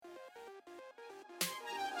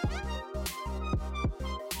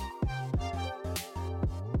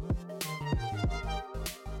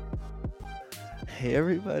Hey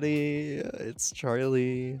everybody, it's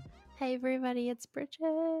Charlie. Hey everybody, it's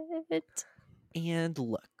Bridget. And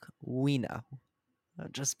look, we know.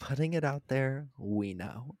 Just putting it out there, we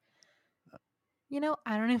know.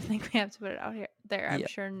 I don't even think we have to put it out here. There, I'm Yeah.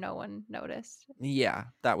 sure no one noticed. Yeah,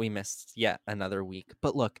 that we missed yet another week.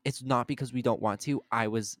 But look, it's not because we don't want to. I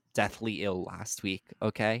was deathly ill last week,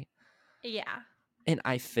 okay? Yeah, And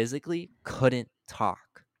I physically couldn't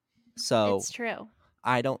talk. So it's true.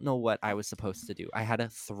 I don't know what I was supposed to do. I had a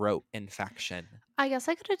throat infection. I guess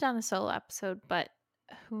I could have done a solo episode, but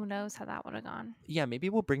who knows how that would have gone. Yeah, maybe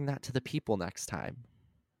we'll bring that to the people next time.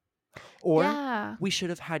 Or Yeah. we should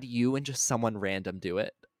have had you and just someone random do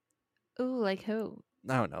it. Ooh, like who?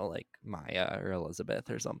 I don't know, like Maya or Elizabeth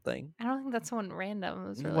or something. I don't think that's someone random.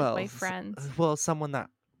 Those are like Well, my friends. someone that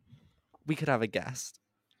we could have a guest,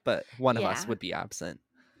 but one of us Yeah. would be absent.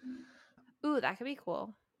 Ooh, that could be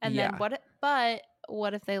cool. And then Yeah,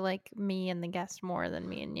 what if they like me and the guest more than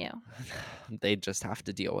me and you? they'd just have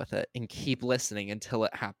to deal with it and keep listening until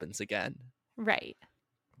it happens again. Right.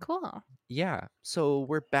 Cool. Yeah, so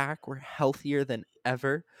we're back. We're healthier than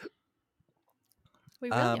ever. We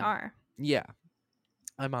really Um, are. yeah,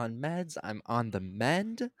 I'm on meds. I'm on the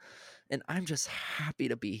mend, and I'm just happy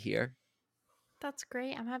to be here. That's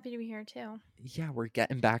great. I'm happy to be here too. Yeah, we're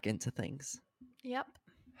getting back into things. Yep.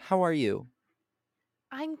 How are you?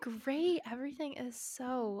 I'm great. Everything is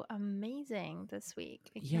so amazing this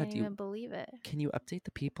week. I Yeah, can't even believe it. can you update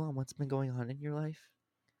the people on what's been going on in your life?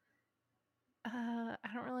 I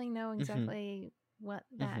don't really know Mm-hmm. exactly what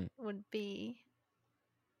that Mm-hmm. would be.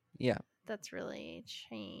 Yeah. That's really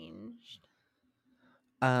changed.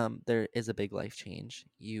 There is a big life change.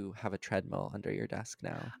 You have a treadmill under your desk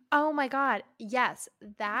now. Oh my god. Yes,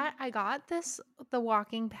 that I got the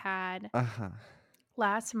walking pad Uh-huh.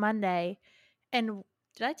 last Monday, and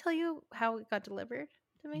did I tell you how it got delivered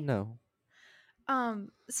to me? No.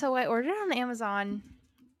 So I ordered it on Amazon,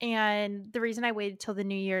 and the reason I waited till the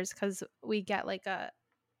New Year's cuz we get like a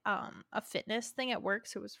fitness thing at work,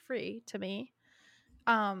 so it was free to me.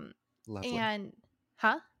 Um Lovely. and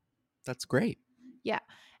huh? That's great. Yeah.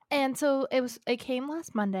 And so it came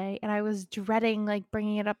last Monday, and I was dreading like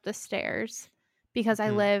bringing it up the stairs because I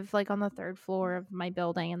Mm-hmm. live like on the 3rd floor of my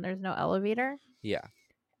building and there's no elevator. Yeah.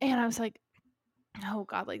 And I was like, "Oh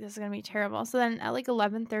god, like this is going to be terrible." So then at like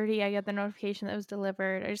 11:30 I get the notification that it was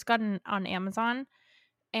delivered. I just got it on Amazon,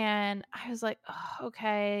 and I was like, "Oh,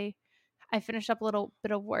 okay." I finished up a little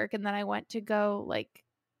bit of work, and then I went to go like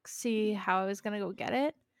see how I was going to go get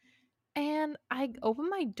it. And I open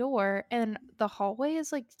my door, and the hallway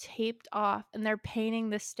is like taped off, and they're painting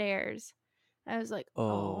the stairs. I was like,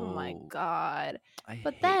 "Oh my Oh, god." I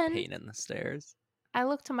But hate then pain in the stairs. I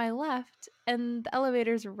look to my left, and the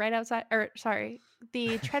elevator's right outside, or sorry,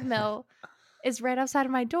 the treadmill is right outside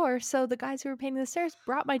of my door. So the guys who were painting the stairs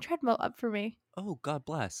brought my treadmill up for me. Oh, God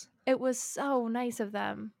bless. It was so nice of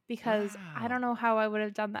them because I don't Wow. know how I would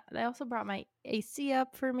have done that. They also brought my AC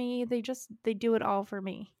up for me. They do it all for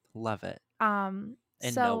me. Love it. And no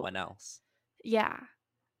So one else. yeah.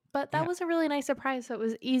 But that Yeah. was a really nice surprise. So it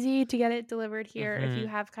was easy to get it delivered here. If you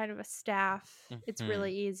Mm-hmm. have kind of a staff, it's Mm-hmm.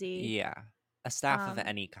 really easy. Yeah. A staff of Um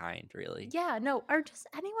any kind, really. yeah, no, or just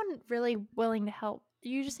anyone really willing to help.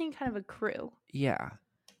 You just need kind of a crew. Yeah.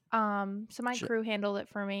 So my J- crew handled it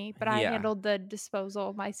for me, but I yeah. handled the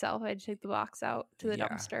disposal myself. I had to take the box out to the Yeah.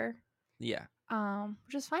 dumpster. Yeah.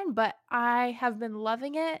 Which is fine, but I have been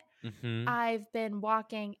loving it. Mm-hmm. I've been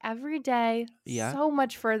walking every day, Yeah. so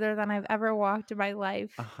much further than I've ever walked in my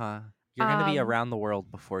life. Uh-huh. You're gonna be Um, around the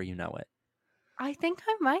world before you know it. I think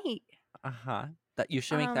I might. Uh-huh. That you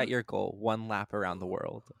should make that Um, your goal. One lap around the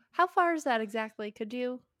world. how far is that exactly? It's Could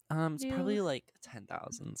you probably like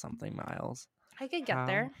 10,000 something miles. I could get How?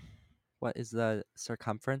 there. What is the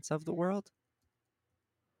circumference of the world?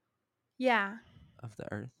 Yeah. Of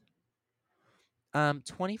the earth?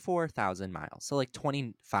 24,000 miles. So like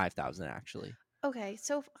 25,000 actually. Okay,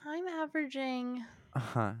 so if I'm averaging,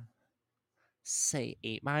 Uh-huh. Say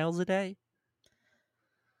 8 miles a day?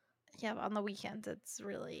 yeah, on the weekends it's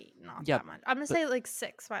really not Yep. that much. I'm gonna But say like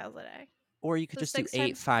 6 miles a day. or you could So just do six 8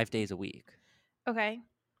 times 5 days a week. okay.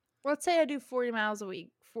 Let's say I do 40 miles a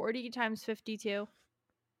week. 40 times 52.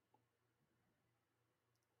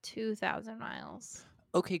 2,000 miles.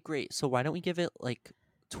 Okay, great. So why don't we give it like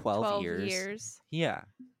 12 12 years? years. Yeah.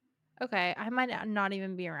 Okay, I might not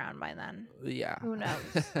even be around by then. Yeah. Who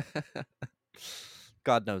knows?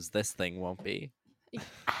 God knows this thing won't be.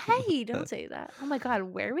 Hey, don't say that. Oh my god,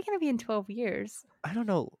 where are we going to be in 12 years? I don't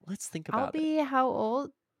know. Let's think I'll about it. be how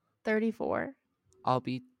old? 34? I'll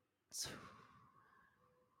be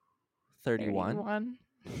 31. 31?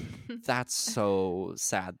 That's so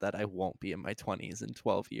sad that I won't be in my 20s in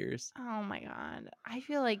 12 years. Oh my god. I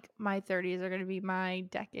feel like my 30s are gonna be my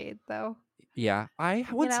decade, though, Yeah,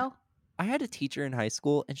 you know? I had a teacher in high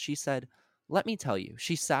school and she said, "Let me tell you."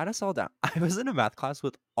 She sat us all down. I was in a math class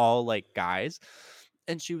with all like guys,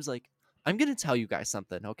 and she was like, "I'm going to tell you guys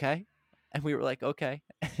something, okay?" And we were like, "Okay."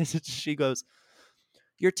 And she goes,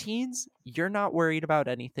 "Your teens, you're not worried about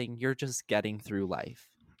anything. You're just getting through life.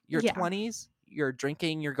 Your Yeah. 20s, you're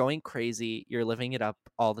drinking, you're going crazy, you're living it up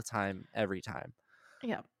all the time, every time.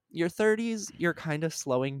 Yeah. Your 30s, you're kind of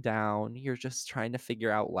slowing down. You're just trying to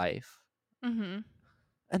figure out life." Mhm.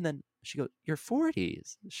 And then she goes, "Your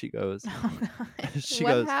 40s." She goes, Oh god. she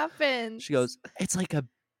What goes, happens? she goes, "It's like a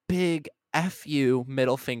big F you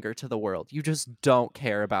middle finger to the world. You just don't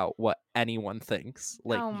care about what anyone thinks.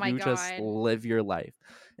 Like Oh my you just god. live your life."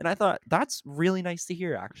 And I thought that's really nice to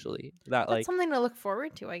hear actually. That That's like something to look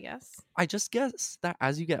forward to, I guess. I just guess that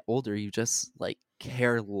as you get older, you just like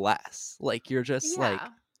care less. Like you're just like Yeah.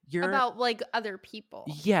 you're About, like, other people,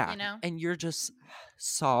 yeah, you know? and you're just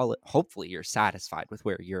solid. Hopefully you're satisfied with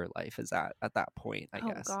where your life is at that point, I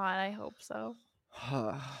Oh guess. god, I hope so.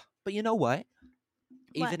 But you know what?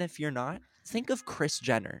 What? Even if you're not, think of Kris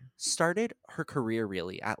Jenner. Started her career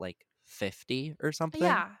really at like 50 or something.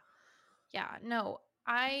 Yeah. Yeah, no,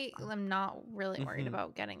 I am not really worried Mhm.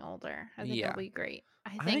 about getting older. I think it'll Yeah. be great.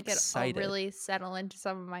 I I'm think I'll excited. really settle into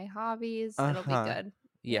some of my hobbies. It'll be Uh-huh. good.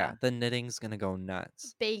 Yeah, Yeah. the knitting's gonna go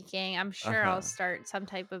nuts. Baking, I'm sure I'll Uh-huh. start some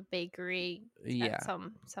type of bakery at Yeah.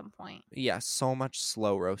 some point. Yeah, so much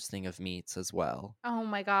slow roasting of meats as well. Oh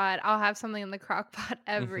my god, I'll have something in the crock pot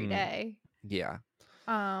every Mhm. day. Yeah.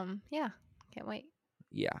 Yeah, can't wait.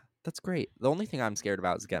 Yeah. That's great. The only thing I'm scared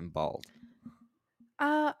about is getting bald.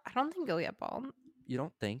 I don't think you'll get bald. You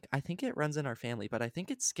don't think? I think it runs in our family, but I think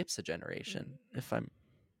it skips a generation if I'm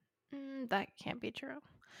That can't be true.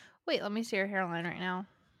 Wait, let me see your hairline right now.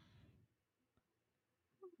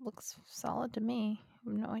 Looks solid to me. I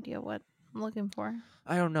have no idea what I'm looking for.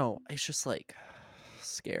 I don't know. It's just like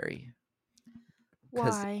scary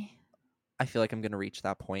cuz Why? I feel like I'm going to reach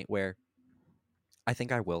that point where I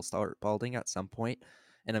think I will start balding at some point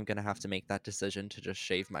and I'm going to have to make that decision to just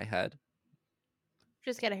shave my head.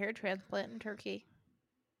 Just get a hair transplant in Turkey.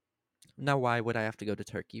 Now why would I have to go to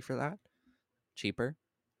Turkey for that? Cheaper?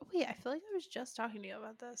 Wait, I feel like I was just talking to you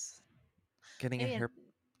about this. Getting a Maybe, hair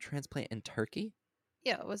transplant in Turkey?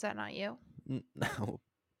 yeah, was that not you? No.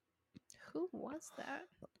 Who was that?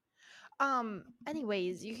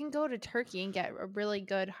 Anyways, you can go to Turkey and get a really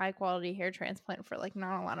good high quality hair transplant for like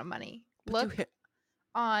not a lot of money. But do Look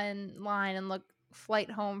online and look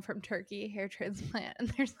flight home from Turkey hair transplant and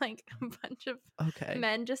there's like a bunch of okay.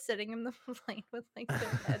 men just sitting in the plane with like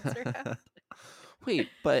their heads around. Wait,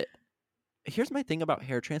 but here's my thing about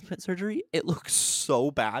hair transplant surgery. It looks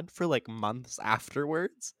so bad for like months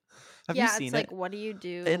afterwards. Have you Yeah, it's seen like it? what do you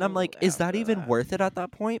And I'm do like, is that after even that? worth it at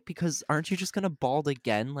that point? Because aren't you just gonna bald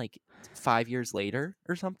again like 5 years later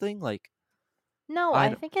or something? Like No, I I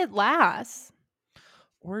don't, think it lasts.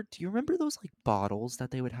 or do you remember those like bottles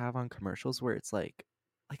that they would have on commercials where it's like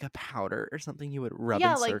a powder or something you would rub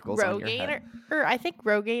Yeah, in like circles on your Rogaine head? or I think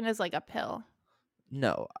Rogaine is like a pill.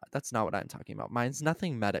 No, that's not what I'm talking about. Mine's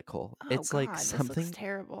nothing medical. Oh It's like god, this looks something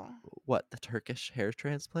terrible. what, the Turkish hair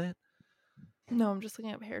transplant? No, I'm just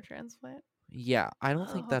looking up hair transplant. Yeah, I don't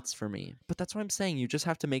think Oh. that's for me. But that's what I'm saying. You just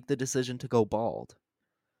have to make the decision to go bald.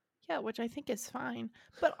 Yeah, which I think is fine.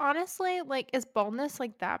 But honestly, like, is baldness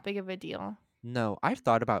like that big of a deal? No, I've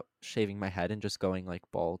thought about shaving my head and just going like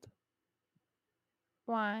bald.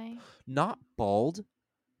 Why? Not bald.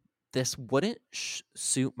 This wouldn't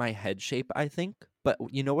suit my head shape, I think. But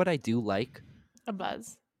you know what I do like A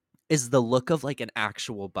buzz. is the look of like an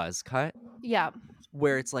actual buzz cut Yeah.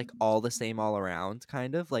 where it's like all the same all around,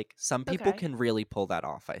 kind of. Like some people Okay. can really pull that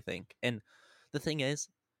off, I think. And the thing is,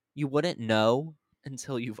 you wouldn't know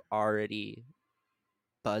until you've already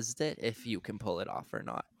buzzed it if you can pull it off or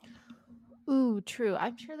not. Ooh, true.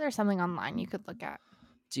 I'm sure there's something online you could look at.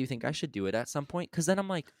 Do you think I should do it at some point? Because then I'm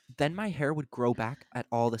like, then my hair would grow back at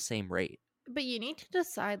all the same rate. But you need to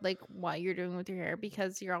decide like what you're doing with your hair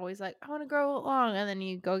because you're always like, I want to grow it long, and then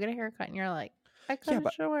you go get a haircut and you're like, I cut Yeah, it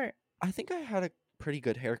but short. I think I had a pretty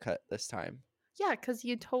good haircut this time. Yeah, because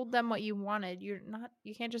you told them what you wanted. You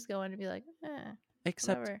can't just go in and be like,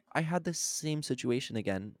 Except whatever. I had this same situation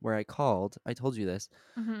again where I called. I told you this,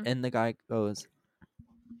 Hmm. and the guy goes,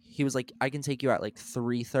 he was like, "I can take you at like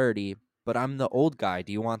 3:30, but I'm the old guy.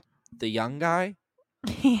 Do you want the young guy?"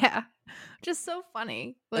 Yeah. Just so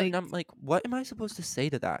funny. And Like, I'm like, "What am I supposed to say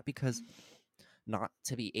to that?" Because not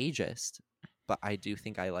to be ageist, but I do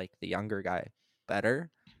think I like the younger guy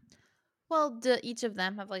better. Well, do each of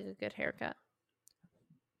them have, like, a good haircut?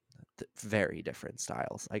 Very different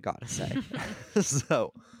styles, I gotta say.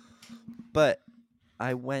 So, but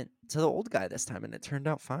I went to the old guy this time and it turned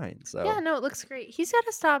out fine. Yeah, So, no, it looks great. He's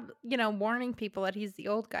gotta stop, warning people that he's the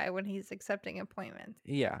old guy when he's accepting appointments.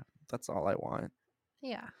 yeah, that's all I want.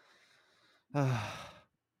 Yeah.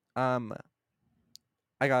 um,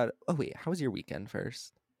 I got oh wait, how was your weekend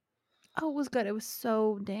first? Oh, it was good. It was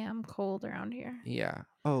so damn cold around here. Yeah.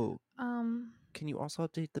 Oh, Um, can you also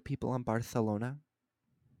update the people on Barcelona?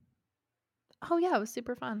 oh yeah, it was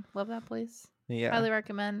super fun. Love that place. Yeah. Highly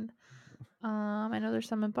recommend. I know there's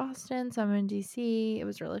some in Boston, some in DC. It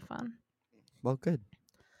was really fun. Well, good.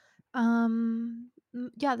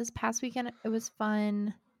 Yeah, this past weekend it was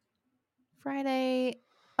fun. Friday.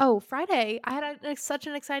 Oh, Friday. I had such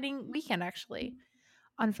an exciting weekend actually.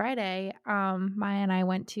 On Friday, Maya and I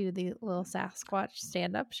went to the Little Sasquatch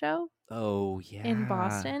stand-up show Oh, in yeah.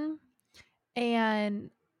 Boston,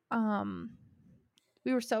 and um,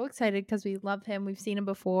 we were so excited because we love him. We've seen him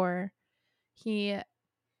before. He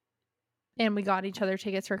and we got each other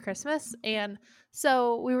tickets for Christmas, and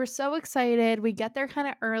so we were so excited. We get there kind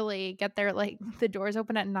of early. Get there like the doors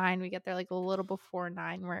open at 9. We get there like a little before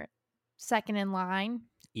 9. We're second in line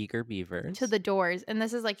Eager to beavers. the doors, and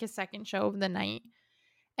this is like his second show of the night.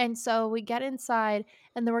 And so we get inside,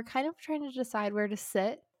 and then we're kind of trying to decide where to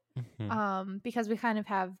sit, Mhm. because we kind of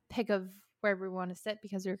have pick of wherever we want to sit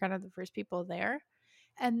because we are kind of the first people there.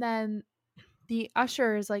 And then the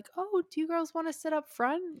usher is like, "Oh, do you girls want to sit up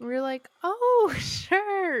front?" We're like, "Oh,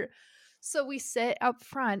 sure." So we sit up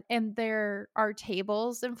front, and there are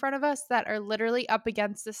tables in front of us that are literally up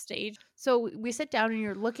against the stage. So we sit down, and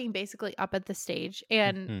you're looking basically up at the stage,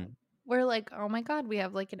 and Mhm. we're like, "Oh my god, we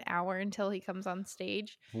have like an hour until he comes on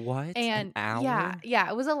stage." What? An And yeah, hour? yeah,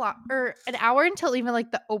 it was a lot, or an hour until even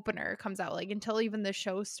like the opener comes out, like until even the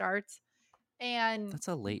show starts. And That's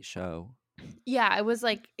a late show. yeah, it was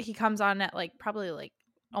like he comes on at like probably like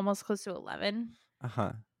almost close to 11.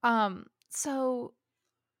 Uh-huh. So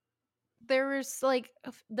there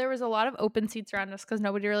was a lot of open seats around us because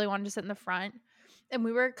nobody really wanted to sit in the front. And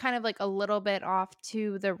we were kind of like a little bit off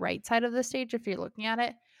to the right side of the stage if you're looking at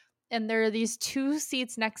it. And there are these two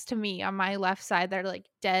seats next to me on my left side that are like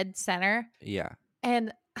dead center. Yeah.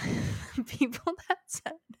 And people that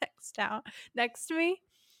sat next to me,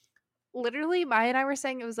 literally, Maya and I were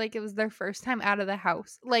saying it was like it was their first time out of the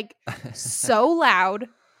house. Like, so loud,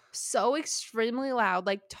 so extremely loud,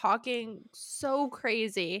 like talking so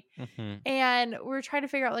crazy. Mhm. And we were trying to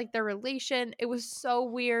figure out like their relation. It was so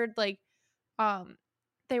weird. Like, um,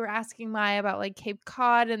 they were asking Maya about like Cape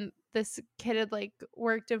Cod, and this kid had like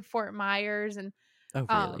worked in Fort Myers, and Oh,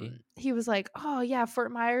 really? he was like, "Oh yeah,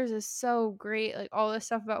 Fort Myers is so great, like all this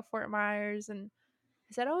stuff about Fort Myers." And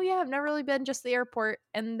I said, "Oh yeah, I've never really been, just the airport."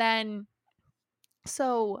 And then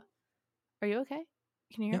so are you okay?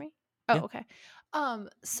 Can you hear Yeah. me? Oh, Yeah. okay.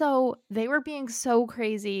 So they were being so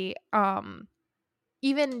crazy,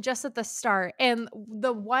 even just at the start. And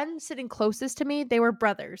the one sitting closest to me, they were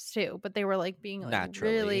brothers too, but they were like being like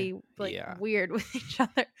Naturally. really like Yeah. weird with each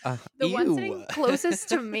other. The one Ew. sitting closest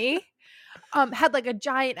to me had like a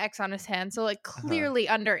giant X on his hand, so like Uh-huh. clearly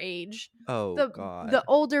underage. Oh, The God.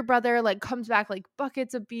 older brother like comes back like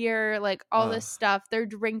buckets of beer, like all Ugh. this stuff. They're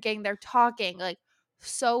drinking, they're talking like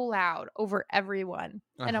so loud over everyone.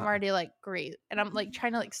 And I'm Uh-huh. already like, great. And I'm like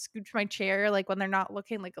trying to like scooch my chair like when they're not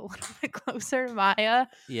looking like a little bit closer to Maya.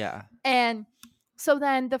 Yeah. And so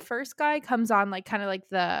then the first guy comes on like kind of like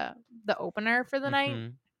the opener for the night,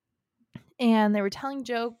 Mhm. and they were telling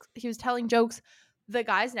jokes. He was telling jokes. The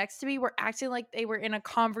guys next to me were acting like they were in a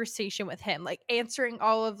conversation with him, like answering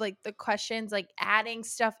all of like the questions, like adding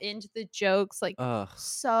stuff into the jokes, like Ugh.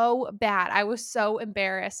 so bad. I was so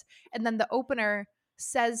embarrassed. And then the opener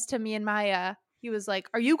says to me and Maya, he was like,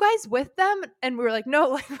 "Are you guys with them?" And we were like, "No,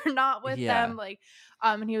 like we're not with them." Yeah. Like,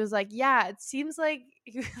 and he was like, "Yeah, it seems like,"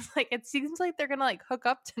 he was like, "it seems like they're gonna like hook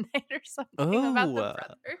up tonight or something," about the Oh.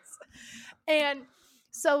 brothers. And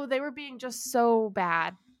so they were being just so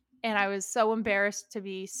bad. And I was so embarrassed to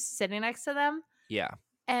be sitting next to them. Yeah.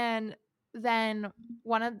 And then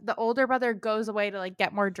one of the older brother goes away to like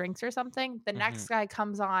get more drinks or something. The Mhm. next guy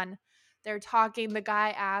comes on. They're talking. The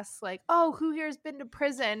guy asks, like, "Oh, who here's been to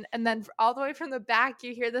prison?" And then all the way from the back,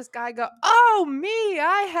 you hear this guy go, "Oh, me,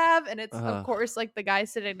 I have." And it's, of Ugh. course, like the guy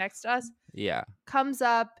sitting next to us Yeah. comes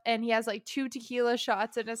up, and he has like 2 tequila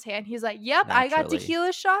shots in his hand. He's like, "Yep, I got Naturally.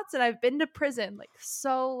 tequila shots and I've been to prison." Like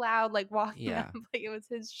so loud, like walking up Yeah. like it was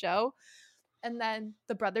his show. And then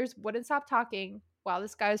the brothers wouldn't stop talking while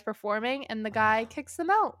this guy was performing, and the guy kicks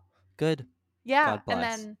them out. Good. Yeah, God and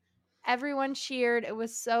bless. then everyone cheered. It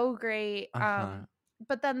was so great. Uh-huh.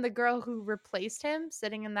 but then the girl who replaced him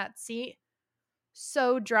sitting in that seat,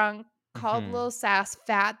 so drunk, called Mhm. Lil Sass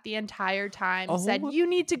fat the entire time, said, Oh, "You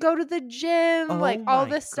need to go to the gym," like, oh all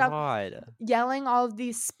my this stuff, god. yelling all of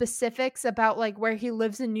these specifics about, like, where he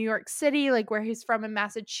lives in New York City, like, where he's from in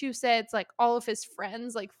Massachusetts, like, all of his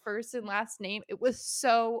friends, like, first and last name. It was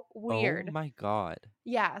so Oh weird. my god.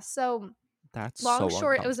 Yeah, so That's long so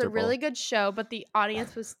short, it was a really uncomfortable. good show, but the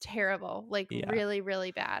audience was terrible, like, Yeah. really,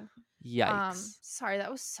 really bad. Yikes. Sorry,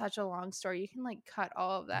 that was such a long story. You can, like, cut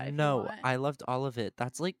all of that if you No, want. I loved all of it.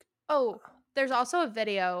 That's like Oh, there's also a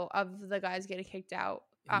video of the guys getting kicked out.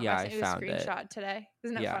 yeah, I I sent you a found it. screenshot today.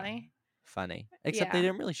 Isn't it Yeah, funny? funny. Except they Yeah.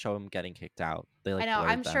 didn't really show him getting kicked out. They I like know,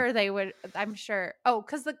 blurred I'm them. sure they would I'm sure. Oh,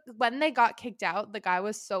 because when they got kicked out, the guy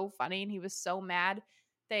was so funny and he was so mad.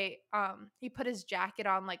 He put his jacket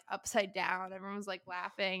on, like, upside down. Everyone was, like,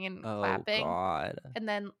 laughing and Oh clapping, god. and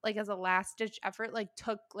then, like, as a last ditch effort, like,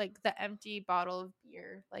 took, like, the empty bottle of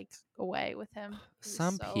beer, like, away with him. He was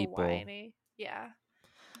Some so people. whiny. Yeah.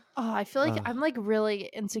 Oh, I feel like Ugh. I'm, like, really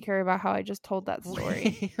insecure about how I just told that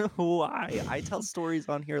story. Why? I tell stories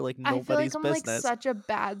on here like I feel like nobody's I'm, like, business. such a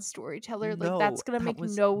bad storyteller, like, No, that's gonna that make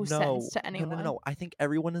was no sense no. to No, no, no, anyone. no. I think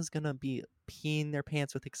everyone is gonna be peeing their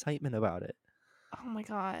pants with excitement about it. Oh my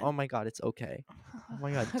god. Oh my god, it's okay. Oh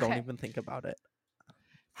my god, don't Okay. even think about it.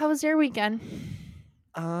 How was your weekend?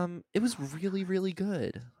 It was really, really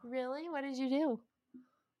good. Really? What did you do?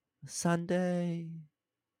 Sunday,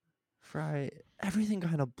 Friday, everything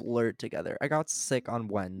kind of blurred together. I got sick on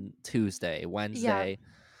Yeah. Wednesday.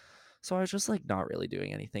 So I was just like not really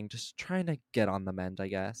doing anything, just trying to get on the mend, I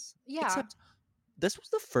guess. Yeah. Except this was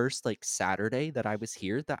the first like Saturday that I was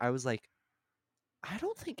here that I was like, I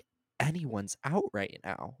don't think anyone's out right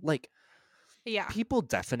now. Like Yeah. people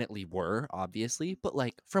definitely were, obviously, but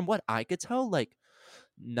like from what I could tell, like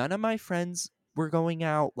none of my friends were going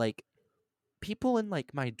out. Like people in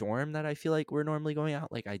like my dorm that I feel like were normally going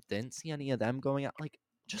out, like I didn't see any of them going out. Like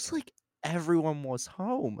just like everyone was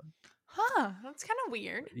home. Huh, that's kinda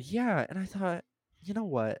weird. Yeah, and I thought, you know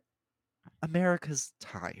what? America's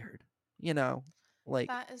tired. You know, like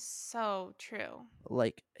That is so true.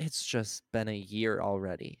 it's just been a year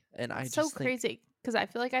already, and I It's so just think, crazy because I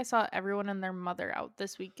feel like I saw everyone and their mother out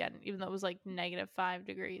this weekend, even though it was, like, -5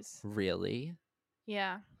 degrees. really,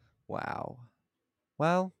 Yeah. wow.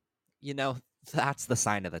 Well, you know, that's the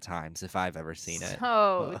sign of the times if I've ever seen it.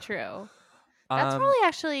 So Ugh. true. That's Um, probably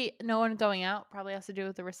actually no one going out probably has to do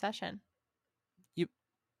with the recession. you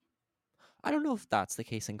I don't know if that's the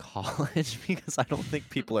case in college because I don't think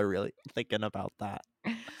people are really thinking about that.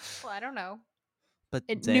 Well, I don't know. But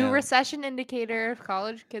A new damn, recession indicator if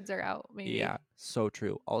college kids are out, yeah, maybe. so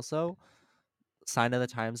true. Also, sign of the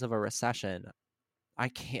times of a recession. I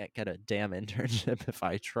can't get a damn internship if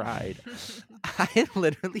I tried. I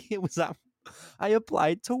literally it was I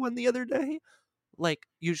applied to one the other day. Like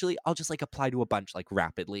usually I'll just like apply to a bunch like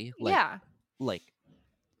rapidly, Yeah. like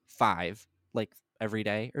 5 like every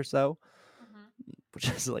day or so, Mhm. which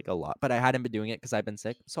is like a lot, but I hadn't been doing it cuz I've been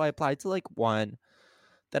sick. So I applied to like one,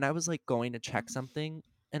 then I was like going to check something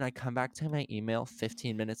and I come back to my email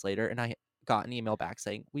 15 minutes later and I got an email back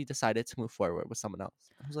saying we decided to move forward with someone else.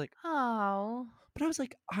 Oh. I was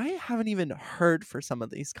like, I haven't even heard for some of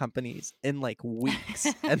these companies in like weeks.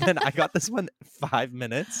 And then I got this one 5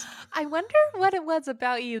 minutes. I wonder what it was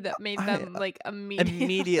about you that made I them, like, immediately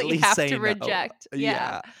immediately have to say no. reject.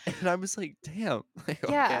 Yeah. Yeah. And I was like, damn, like,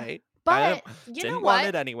 Yeah. okay. Kind But of you know didn't want what?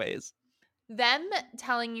 it anyways. Them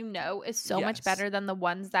telling you no is so much Yes. better than the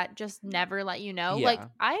ones that just never let you know. Like, Yeah.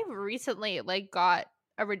 I recently, like, got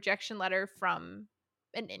a rejection letter from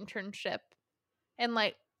an internship, and,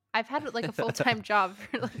 like, I've had, like, a full-time job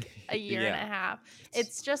for, like, a year and a Yeah. half.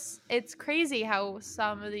 It's It's crazy how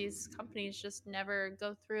some of these companies just never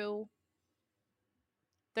go through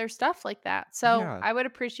their stuff like that. So, yeah. I would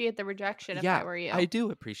appreciate the rejection if Yeah. I were I you.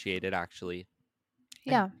 do appreciate it actually.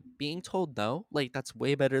 And Yeah. being told no, like that's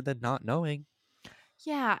way better than not knowing.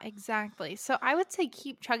 Yeah, exactly. So I would say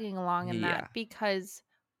keep chugging along in that Yeah. because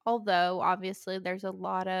although obviously there's a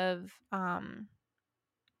lot of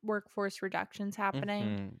workforce reductions happening,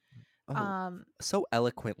 Mhm. Oh, um so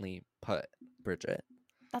eloquently put, Bridget.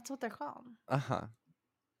 that's what they're called. Uh-huh.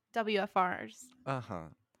 WFRs. Uh-huh.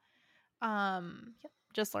 Yep,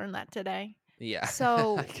 just learned that today. Yeah, I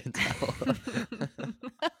So can tell.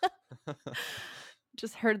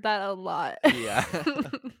 just heard that a lot. Yeah.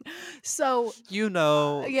 So You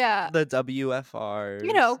know, yeah, the WFRs.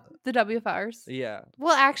 the WFRs. Yeah.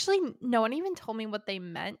 Well, actually, no one even told me what they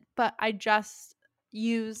meant, but I just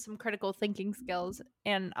used some critical thinking skills,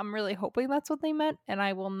 and I'm really hoping that's what they meant, and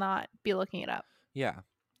I will not be looking it up. Yeah.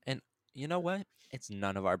 And You know what? It's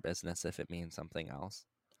none of our business if it means something else.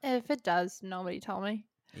 If it does, nobody tell me.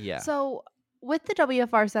 Yeah. So, with the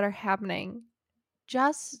WFRs that are happening,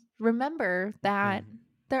 just remember that Mhm.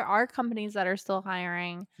 there are companies that are still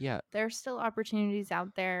hiring. Yeah. There's still opportunities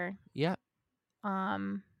out there. Yeah.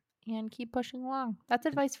 Um, and keep pushing along. That's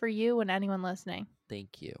And advice for you and anyone listening.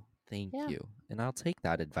 thank you. Thank Yeah. you. And I'll take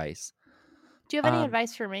that advice. Do you have any Um,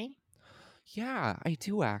 advice for me? yeah, I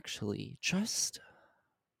do actually. Just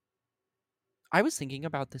I was thinking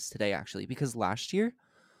about this today actually because last year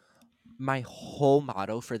my whole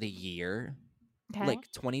motto for the year, Okay.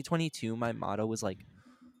 like 2022, my motto was like,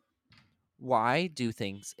 why do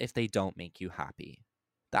things if they don't make you happy?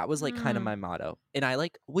 That was like kind of Mm, my motto. And I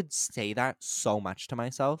like would say that so much to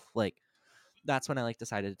myself. Like that's when I like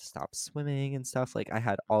decided to stop swimming and stuff. Like I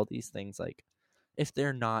had all these things like if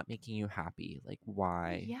they're not making you happy, like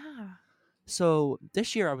why? yeah. So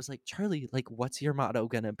this year I was like, Charlie, like what's your motto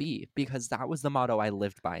gonna be? Because that was the motto I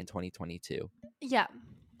lived by in 2022. Yeah.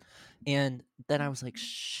 And then I was like,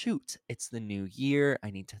 shoot, it's the new year. I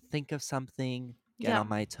need to think of something, get Yeah. on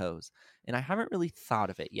my toes. And I haven't really thought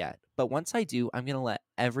of it yet. But once I do, I'm going to let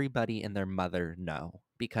everybody and their mother know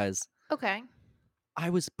because Okay. I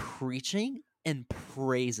was preaching and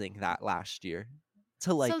praising that last year to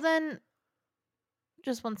So like, then,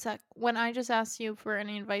 just one sec. When I just asked you for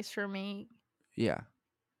any advice for me, yeah.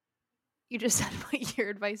 you just said what your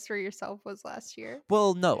advice for yourself was last year.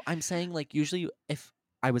 Well, no, I'm saying like usually if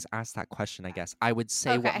I was asked that question, I guess I would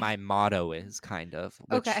say what Okay. my motto is kind of,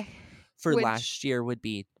 which Okay. for Which, last year would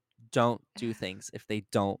be don't do things if they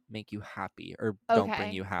don't make you happy or don't bring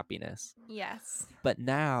okay. you happiness. Yes. But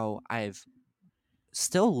now I've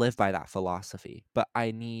still lived by that philosophy, but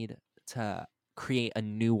I need to create a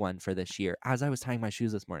new one for this year. As I was tying my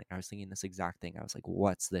shoes this morning, I was thinking this exact thing. I was like,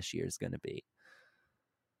 what's this year's going to be?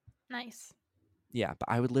 Nice. Yeah, but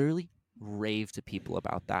I would literally rave to people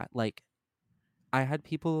about that. Like, I had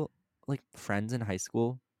people, like friends in high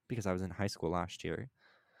school, because I was in high school last year,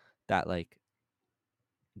 that like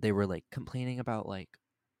they were like complaining about like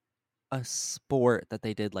a sport that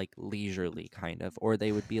they did like leisurely kind of, or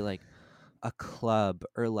they would be like a club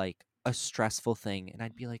or like a stressful thing. And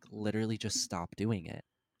I'd be like, literally just stop doing it.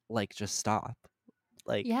 Like, just stop.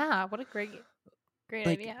 Like, Yeah. What a great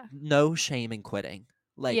like idea. no shame in quitting.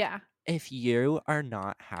 Like, Yeah. if you are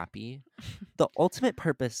not happy, the ultimate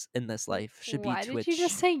purpose in this life should be Why to did you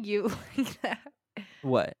just say you like that?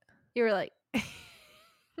 what? You were like,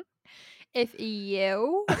 if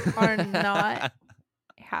you are not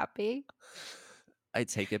happy. I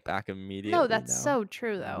take it back No, immediately that's now. so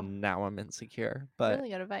true though. Now I'm insecure. But Really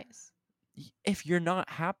good advice. if you're not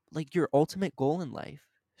happy, like your ultimate goal in life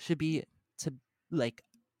should be to like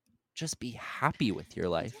just be happy with your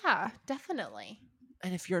life. Yeah, definitely.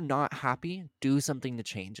 And if you're not happy, do something to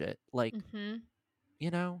change it. Like, Mhm. you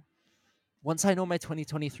know, once I know my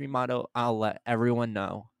 2023 motto, I'll let everyone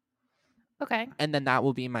know. Okay. And then that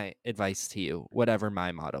will be my advice to you, whatever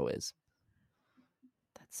my motto is.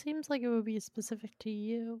 That seems like it would be specific to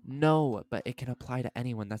you. No, but it can apply to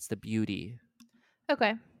anyone. That's the beauty.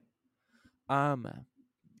 Okay. Um,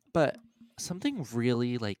 but something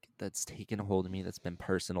really like that's taken a hold of me that's been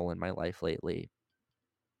personal in my life lately.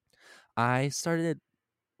 I started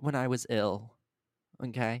when I was ill,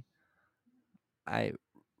 okay? I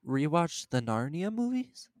rewatched the Narnia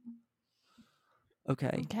movies.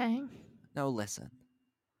 Okay. Okay. Now listen.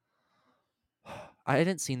 I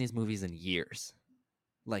hadn't seen these movies in years.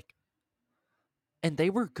 Like, and they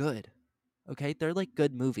were good. Okay? They're like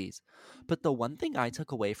good movies. But the one thing I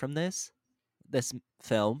took away from this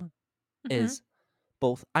film Mhm. is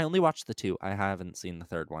both I only watched the two. I haven't seen the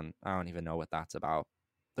third one. I don't even know what that's about.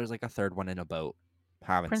 There's like a third one in a boat.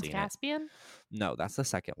 Haven't Prince seen it. Caspian? No, that's the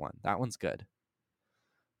second one. That one's good.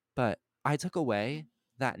 But I took away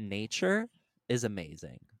that nature is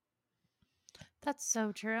amazing. That's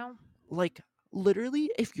so true. Like,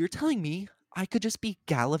 literally, if you're telling me I could just be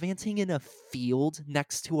gallivanting in a field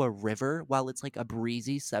next to a river while it's like a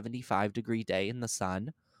breezy 75-degree day in the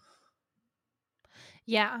sun,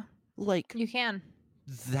 Yeah, like, you can.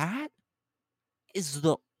 that is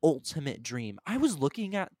the ultimate dream. I was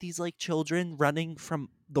looking at these like children running from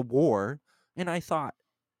the war, and I thought,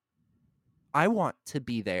 I want to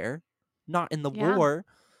be there, not in the Yeah. war,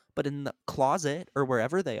 but in the closet or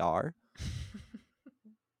wherever they are.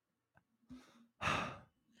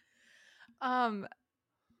 um,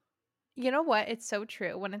 you know what? It's so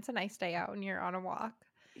true. When it's a nice day out and you're on a walk,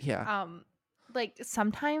 Yeah. um, like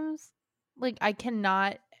sometimes, like I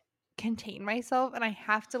cannot contain myself and I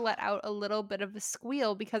have to let out a little bit of a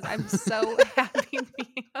squeal because I'm so happy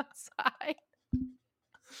being outside.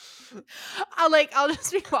 I'll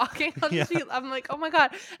just be walking, Yeah. I'm like, "Oh my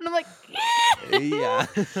god," and I'm like, Yeah.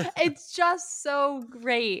 it's just so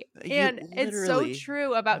great, You and it's so literally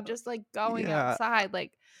true about just, like, going yeah. outside,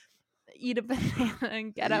 like, eat a banana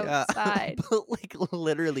and get Yeah. outside. But, like,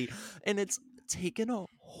 literally, and it's taken a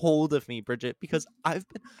hold of me, Bridget, because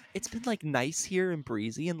it's been, like, nice here and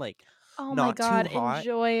breezy and, like, Oh my not too god, hot,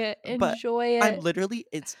 enjoy it, but enjoy I'm it. literally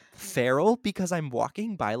it's feral because I'm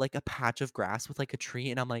walking by, like, a patch of grass with, like, a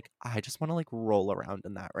tree, and I'm like, "I just wanna, like, roll around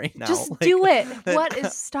in that right now." Just Like, do it. and What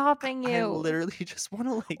is stopping I you? literally just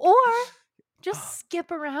wanna, like Or just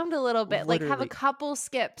skip around a little bit, like, have a literally. couple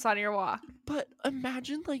skips on your walk. But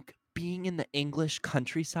imagine, like, being in the English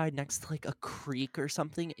countryside next to, like, a creek or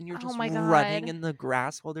something, and you're Oh just my running god. in the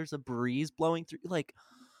grass while there's a breeze blowing through, like,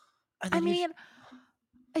 and I then mean,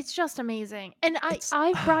 it's just amazing, and it's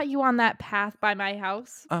I've brought you on that path by my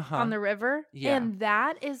house on uh-huh. the river, Yeah. and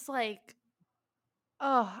that is like,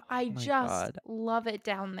 oh, I Oh my just god. love it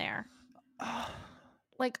down there.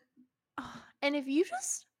 Like, and if you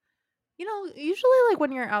just usually, like,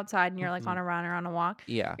 when you're outside and you're, like, on Mhm. a run or on a walk,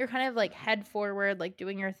 Yeah. you're kind of, like, head forward, like,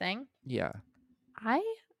 doing your thing. Yeah. I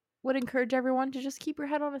would encourage everyone to just keep your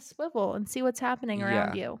head on a swivel and see what's happening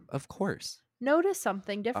around Yeah. you. Of course. Notice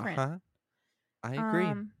something different. Uh-huh. I agree.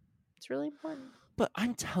 Um, it's really important. But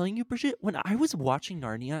I'm telling you, Bridget, when I was watching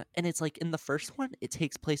Narnia, and it's like in the first one, it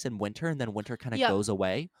takes place in winter, and then winter kinda Yep. goes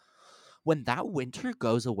away. When that winter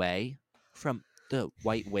goes away from the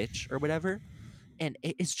White Witch or whatever, and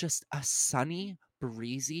it is just a sunny,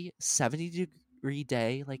 breezy 70-degree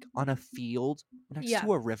day, like, on a field next Yeah.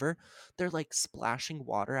 to a river. They're, like, splashing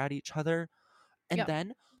water at each other, and Yep.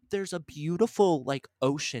 then there's a beautiful, like,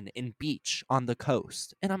 ocean and beach on the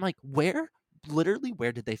coast, and I'm like, "Where literally,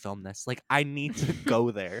 where did they film this? Like, I need to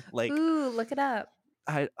go there." Like, Ooh, look it up.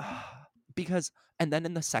 I because and then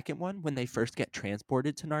in the second one, when they first get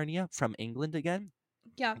transported to Narnia from England again,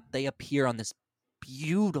 Yeah. they appear on this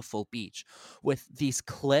beautiful beach with these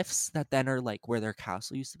cliffs that then are like where their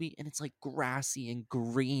castle used to be, and it's like grassy and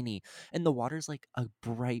greeny, and the water's like a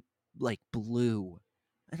bright like blue,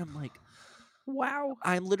 and I'm like, Wow.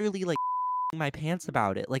 I'm literally like my pants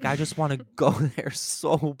about it, like I just want to go there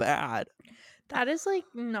so bad. That is, like,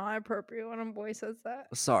 not appropriate when a boy says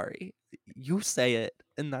that. Sorry, you say it,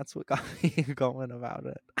 and that's what got me going about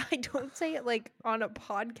I don't say it, like, on a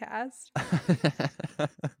podcast. it.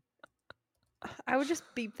 I would just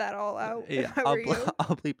beep that all out Yeah, if I were you.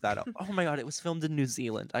 I'll bleep that out. Oh my god, it was filmed in New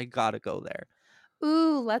Zealand. I gotta go there.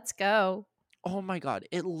 Ooh, let's go. Oh my god,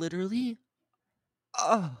 it literally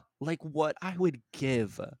like what I would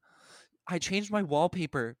give. I changed my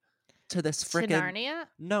wallpaper to this To frickin' Narnia?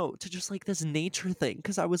 no, to just like this nature thing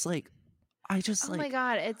because I was like, I just Oh my like,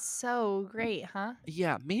 god, it's so great, huh?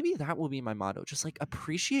 yeah, maybe that will be my motto. Just like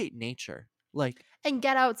appreciate nature. Like, And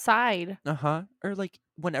get outside. uh-huh. Or like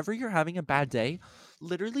whenever you're having a bad day,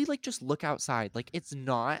 literally like just look outside. Like it's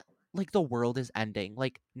not like the world is ending.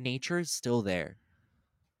 Like nature is still there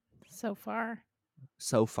So far.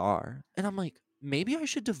 so far. And I'm like, maybe I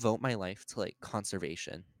should devote my life to like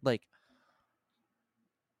conservation. Like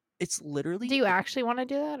it's Do literally you actually wanna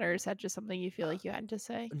do that, or is that just something you feel like you had to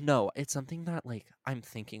say? no, it's something that like I'm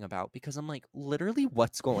thinking about because I'm like, literally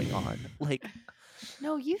what's going on? Like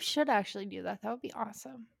No, you should actually do that, that would be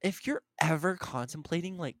awesome. if you're ever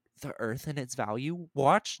contemplating like the earth and its value,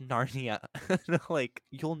 watch Narnia. Like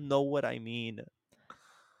you'll know what I mean.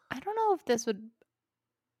 I don't know if this would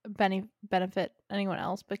benefit anyone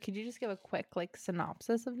else, but could you just give a quick, like,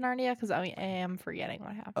 synopsis of Narnia? Because I am forgetting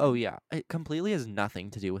what Oh happened. yeah, it completely has nothing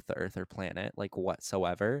to do with the earth or planet like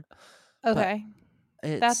whatsoever. But Okay.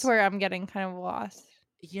 That's it's where I'm getting kind of lost.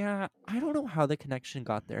 yeah, I don't know how the connection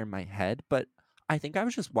got there in my head, but I think I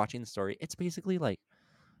was just watching the story. It's basically like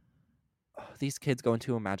these kids go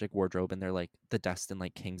into a magic wardrobe and they're like the destined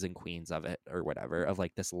like kings and queens of it or whatever of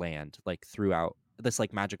like this land like throughout this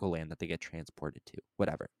like magical land that they get transported to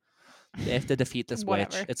whatever they have to defeat this witch.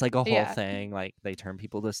 Whatever. It's like a whole Yeah. thing, like they turn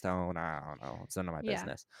people to stone. I don't know, it's none of my Yeah.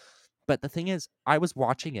 business. But the thing is I was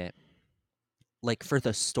watching it like for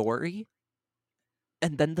the story,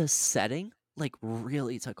 and then the setting like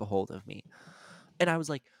really took a hold of me. And I was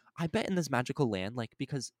like, I bet in this magical land, like,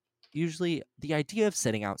 because usually the idea of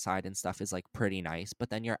sitting outside and stuff is like pretty nice, but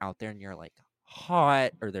then you're out there and you're like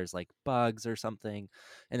hot or there's like bugs or something,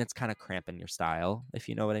 and it's kind of cramping your style, if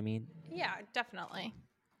you know what I mean. Yeah, definitely.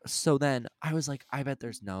 So then I was like, I bet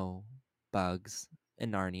there's no bugs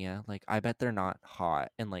in Narnia. Like, I bet they're not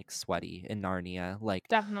hot and like sweaty in Narnia. Like,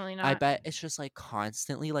 Definitely I not. bet it's just like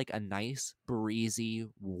constantly like a nice, breezy,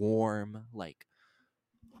 warm, like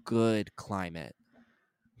good climate.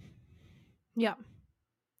 Yeah.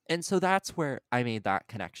 And so that's where I made that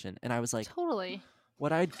connection. And I was like, Totally.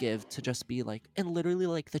 what I'd give to just be like, and literally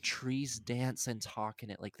like the trees dance and talk in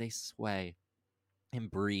it, like they sway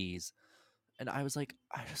and breeze. And I was like,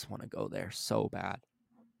 I just want to go there so bad.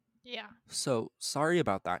 Yeah. So sorry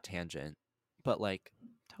about that tangent, but like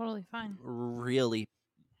Totally fine. really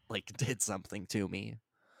like did something to me.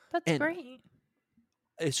 That's And great.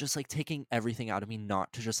 it's just like taking everything out of me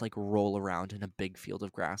not to just like roll around in a big field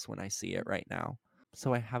of grass when I see it right now.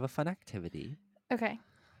 So I have a fun activity. Okay.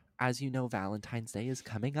 As you know, Valentine's Day is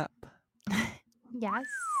coming up. Yes.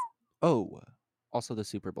 Oh, also the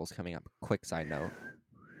Super Bowl's coming up. Quick side note.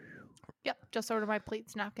 Yep. Just order my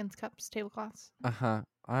plates, napkins, cups, tablecloths Uh-huh.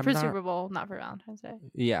 I'm for not Super Bowl, not for Valentine's Day.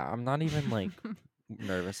 yeah, I'm not even like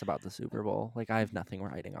nervous about the Super Bowl. Like I have nothing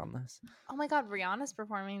riding on this. Oh my God, Rihanna's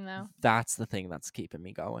performing though. That's the thing that's keeping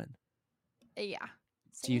me going. Yeah.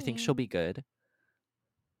 Do you think she'll Same. be good?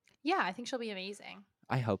 Yeah, I think she'll be amazing.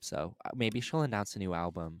 I hope so. Maybe she'll announce a new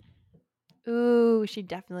album. Ooh, she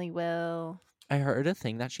definitely will. I heard a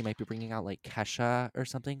thing that she might be bringing out like Kesha or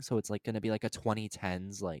something, so it's like going to be like a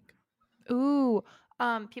 2010s like Ooh,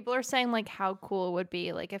 people are saying like how cool it would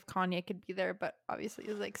be like if Kanye could be there, but obviously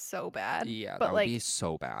it's like so bad. yeah, that But would be like,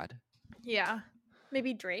 so bad. yeah,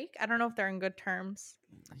 maybe Drake. I don't know if they're in good terms.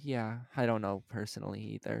 Yeah, I don't know personally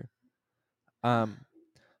either. Um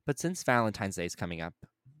but since Valentine's Day is coming up,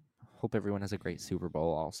 hope everyone has a great Super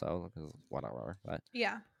Bowl also because whatever. But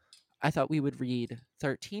Yeah. I thought we would read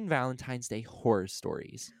 13 Valentine's Day horror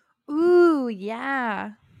stories. Ooh,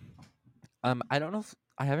 yeah. I don't know if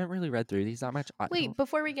I haven't really read through these that much. I don't Wait,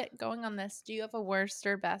 before we get going on this, do you have a worst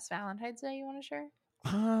or best Valentine's Day you want to share?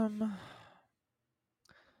 um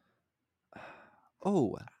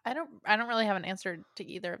oh, I don't really have an answer to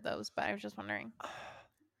either of those, but I was just wondering.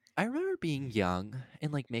 I remember being young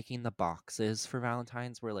and like making the boxes for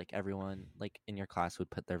Valentine's where like everyone like in your class would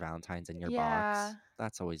put their Valentines in your Yeah. box.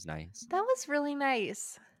 That's always nice. That was really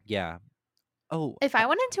nice. Yeah. Oh, If I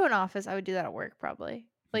went into an office, I would do that at work probably.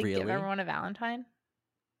 Like give really? everyone a Valentine.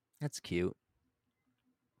 That's cute.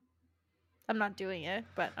 I'm not doing it,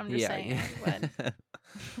 but I'm just Yeah, saying yeah. I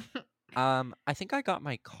would. I think I got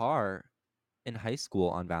my car in high school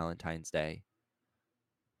on Valentine's Day.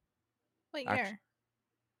 What Actually, year?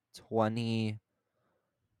 2019?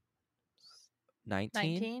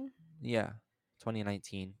 19? Yeah,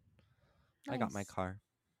 2019. I got my Nice. car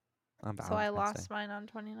on So I Valentine's Day. lost mine on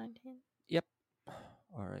 2019. Yep.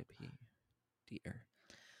 R.I.P. Dear.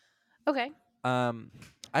 Okay. Um,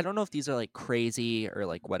 I don't know if these are like crazy or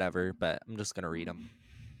like whatever, but I'm just gonna read them.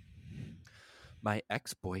 My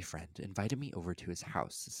ex-boyfriend invited me over to his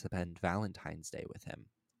house to spend Valentine's Day with him.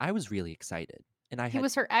 I was really excited, and I He had,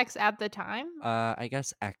 was her ex at the time? I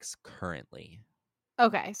guess ex currently.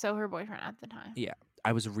 Okay, so her boyfriend at the time. Yeah,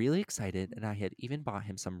 I was really excited, and I had even bought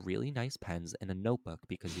him some really nice pens and a notebook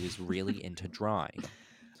because he was really into drawing.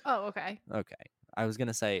 Oh, okay. Okay, I was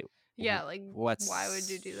gonna say, Yeah, like why would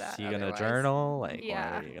you do what's that he gonna otherwise? journal? Like, what are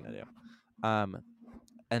Yeah. you gonna do?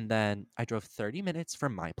 And then I drove 30 minutes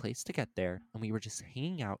from my place to get there, and we were just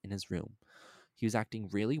hanging out in his room. He was acting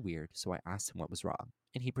really weird, so I asked him what was wrong,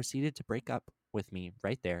 and he proceeded to break up with me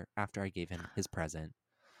right there after I gave him his present.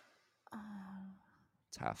 Oh,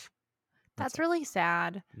 Tough. That's that's really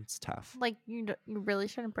sad. it's tough. Like you really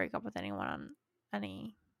shouldn't break up with anyone on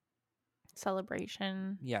any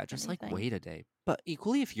celebration, Yeah, just like anything. wait a day. But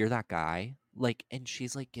equally, if you're that guy, like, and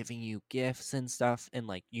she's like giving you gifts and stuff, and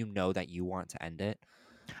like you know that you want to end it,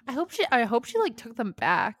 I hope she like took them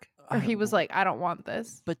back or I, he was like I don't want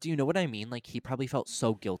this. but do you know what I mean? Like, he probably felt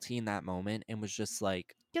so guilty in that moment and was just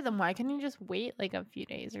like, Yeah, then why can't you just wait like a few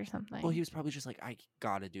days or well, he something? was probably just like, I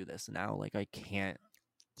gotta do this now. Like, I can't.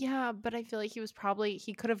 Yeah, but I feel like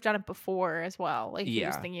he could have done it before as well, like if he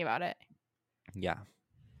was Yeah, thinking about it. yeah,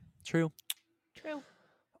 true. True.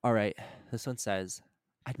 All right, this one says,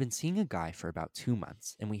 I'd been seeing a guy for about 2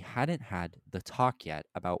 months, and we hadn't had the talk yet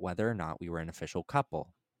about whether or not we were an official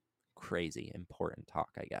couple. Crazy important talk,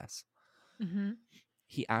 I guess. Mhm.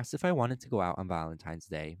 He asked if I wanted to go out on Valentine's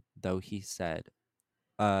Day, though he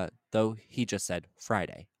just said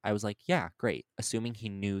Friday. I was like, yeah, great, assuming he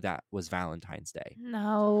knew that was Valentine's Day.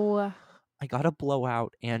 No. I got a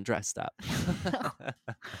blowout and dressed up. No.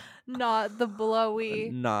 Not the blowy.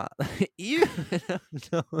 Not even.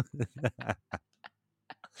 No.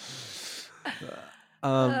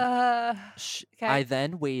 um, Uh, I okay.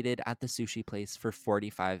 then waited at the sushi place for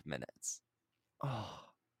 45 minutes. Oh,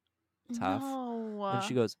 tough. And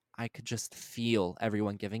she No. goes, I could just feel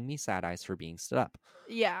everyone giving me sad eyes for being stood up.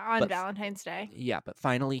 Yeah, on But Valentine's Day. yeah, but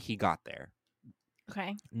finally he got there.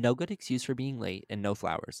 Okay. No good excuse for being late and no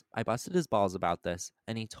flowers. I busted his balls about this,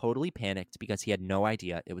 and he totally panicked because he had no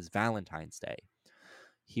idea it was Valentine's Day.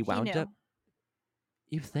 He He wound up. knew.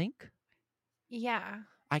 You think? Yeah.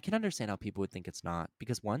 I can understand how people would think it's not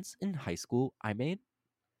because once in high school, I made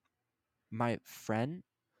my friend,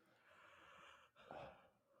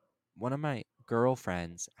 one of my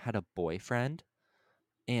girlfriends had a boyfriend,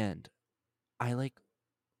 and I like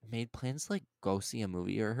made plans to like go see a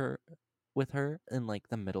movie or her with her in like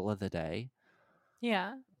the middle of the day,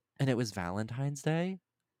 Yeah. and it was Valentine's Day,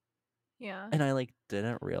 Yeah. and I like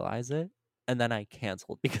didn't realize it, and then I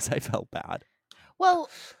canceled because I felt bad. Well,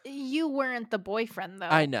 you weren't the boyfriend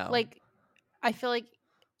I though. know. Like, I feel like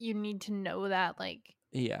you need to know that, like,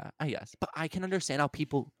 Yeah, I guess. But I can understand how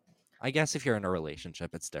people I guess if you're in a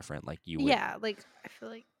relationship, it's different. Like you would yeah, like, I feel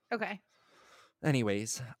like okay.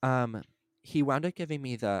 anyways, he wound up giving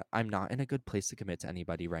me the "I'm not in a good place to commit to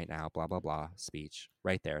anybody right now," blah blah blah speech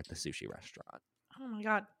right there at the sushi restaurant. Oh my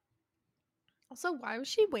god. Also, why was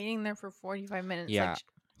she waiting there for 45 minutes? Like, Yeah,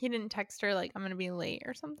 he didn't text her, like, I'm gonna be late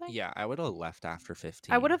or something? yeah, I would have left after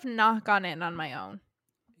I would 15. have not gone in on my own.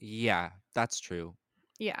 Yeah, that's true.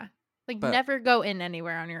 Yeah. Like, But never go in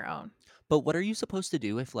anywhere on your own. what are you supposed to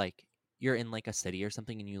do if like you're in like a city or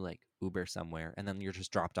something and you like Uber somewhere and then you're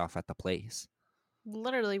just dropped off at the place?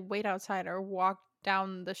 Literally wait outside or walk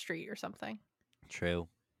down the street or something. True.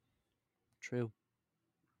 True.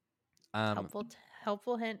 Um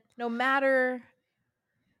Helpful hint. No matter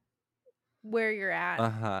where you're at,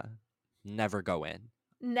 uh-huh. Never go in.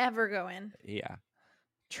 never go in. Yeah.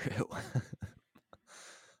 True.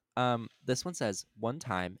 This one says, one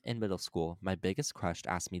time in middle school, my biggest crush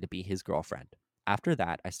asked me to be his girlfriend. After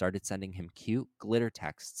that, I started sending him cute glitter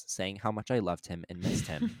texts saying how much I loved him and missed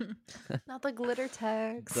him. Not the glitter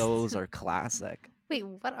text. Those are classic. Wait,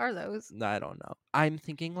 what are those? I don't know. I'm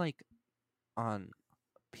thinking like on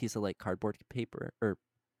a piece of like cardboard paper or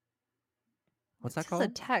what's It that says a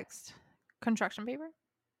called? text. Construction paper?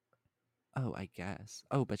 Oh, I guess.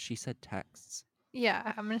 Oh, but she said texts.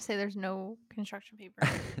 Yeah, I'm gonna say there's no construction paper.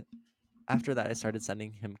 After that, I started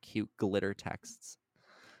sending him cute glitter texts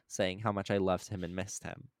saying how much I loved him and missed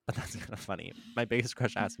him. But that's kind of funny. My biggest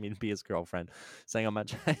crush asked me to be his girlfriend, saying how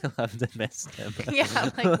much I loved and missed him. Yeah,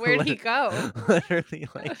 like where'd he go? Literally,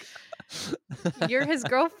 like You're his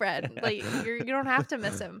girlfriend. Like you don't have to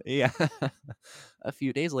miss him. yeah. A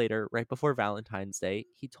few days later, right before Valentine's Day,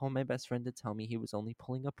 he told my best friend to tell me he was only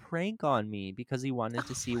pulling a prank on me because he wanted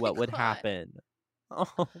to Oh see my what would god. happen.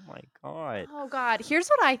 Oh my god. Oh god. Here's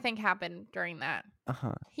what I think happened during that. Uh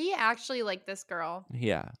huh. He actually liked this girl.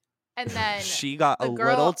 Yeah. And then She got a the little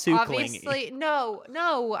girl too clingy. obviously no,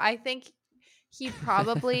 I think he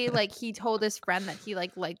probably like he told his friend that he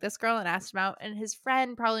like liked this girl and asked him out, and his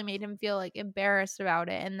friend probably made him feel like embarrassed about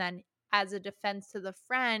it. And then as a defense to the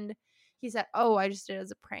friend, he said, "Oh, I just did it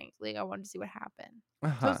as a prank. Like I wanted to see what happened." Uh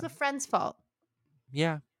So huh. it's the friend's fault.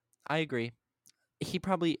 Yeah, I agree. He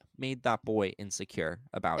probably made that boy insecure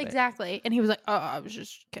about it. Exactly. And he was like, "Oh, I was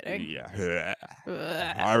just kidding." Yeah.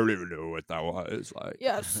 Ugh. I don't even know what that was like.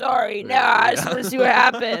 Yeah, sorry. Nah, I just Yeah. want to see what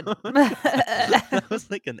happened. That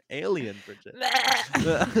was like an alien, Bridget.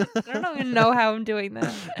 I don't even know how I'm doing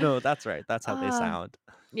that. No, that's right. That's how they Uh, sound.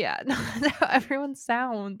 yeah, no, that's how everyone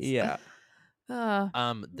sounds. Yeah. Uh,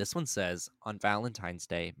 This one says on Valentine's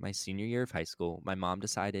Day, my senior year of high school, my mom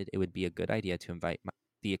decided it would be a good idea to invite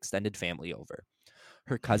the extended family over.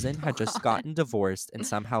 Her cousin oh had just god. gotten divorced, and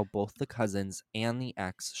somehow both the cousins and the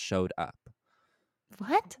ex showed up.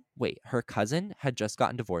 What? Wait, her cousin had just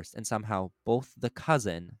gotten divorced, and somehow both the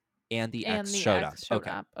cousin and the And ex the showed up. ex showed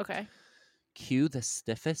Okay. up. Okay. Cue the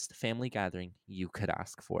stiffest family gathering you could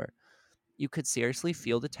ask for. You could seriously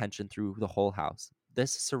feel the tension through the whole house.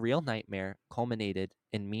 This surreal nightmare culminated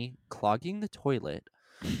in me clogging the toilet,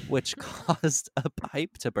 which caused a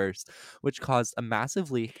pipe to burst, which caused a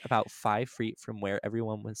massive leak about 5 feet from where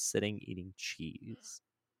everyone was sitting eating cheese.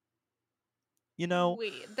 You know,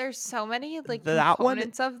 Wait, there's so many like that one,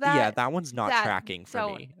 components of yeah, that that one's not that tracking for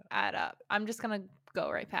don't me. add up. I'm just gonna go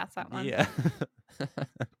right past that one. Yeah.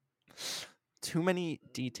 Too many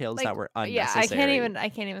details Like, that were yeah, unnecessary. I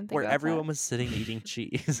can't even think Where about that. everyone was sitting eating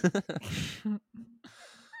cheese.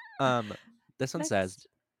 This one says, Next.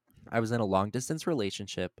 I was in a long distance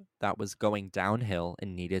relationship that was going downhill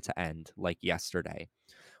and needed to end like yesterday.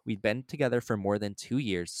 We'd been together for more than 2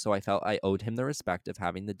 years, so I felt I owed him the respect of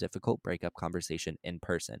having the difficult breakup conversation in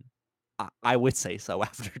person. I would say so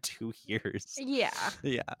after 2 years. Yeah.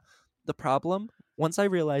 Yeah. The problem, once I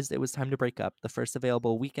realized it was time to break up, the first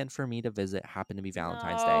available weekend for me to visit happened to be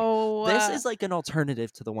Valentine's Day. No. This is like an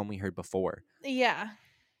alternative to the one we heard before. Yeah.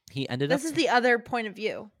 He ended up, This is the other point of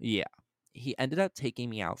view. yeah. He ended up taking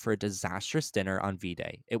me out for a disastrous dinner on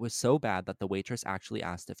V-Day. It was so bad that the waitress actually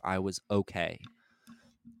asked if I was okay.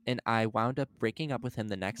 And I wound up breaking up with him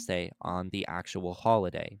the next day on the actual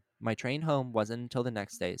holiday. My train home wasn't until the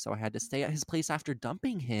next day, so I had to stay at his place after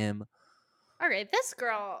dumping him. Alright, this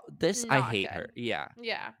girl, This I not hate her. good. Yeah.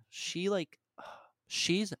 Yeah. She like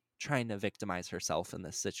she's trying to victimize herself in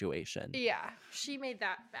this situation. Yeah, she made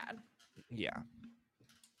that bad. Yeah.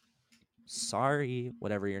 Sorry,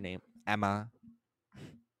 whatever your name. Emma.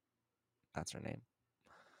 That's her name.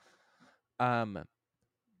 Um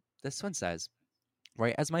this one says,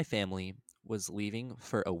 right as my family was leaving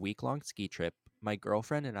for a week-long ski trip, my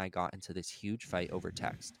girlfriend and I got into this huge fight over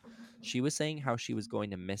text. She was saying how she was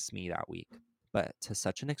going to miss me that week, but to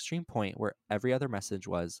such an extreme point where every other message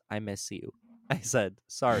was, I miss you. I said,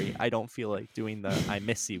 sorry, I don't feel like doing the I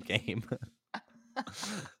miss you game.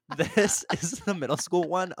 This is the middle school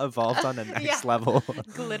one evolved on a Yeah. next level.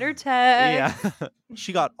 Glitter Yeah. text.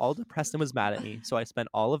 She got all depressed and was mad at me, so I spent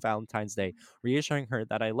all of Valentine's Day reassuring her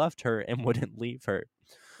that I loved her and wouldn't leave her.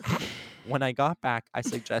 When I got back, I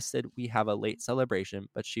suggested we have a late celebration,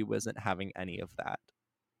 but she wasn't having any of that.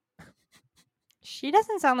 She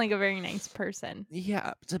doesn't sound like a very nice person.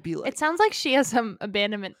 Yeah, to be It like, sounds like she has some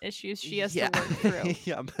abandonment issues she has to yeah, work through.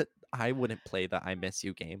 yeah, but I wouldn't play the I miss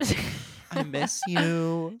you game. Like, I miss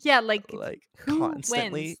you, Yeah, like, like who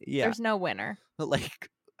constantly. wins? Yeah, There's no winner. but like,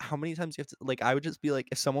 how many times you have to, like, I would just be like,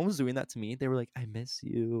 if someone was doing that to me, they were like, I miss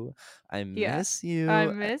you, I Yeah. miss I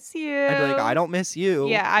you. miss I'd be like, I you. don't miss you.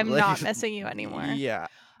 Yeah, I'm Like, not missing you anymore. yeah,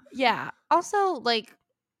 Yeah. Also, like,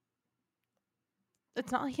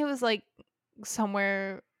 it's not like he was, like,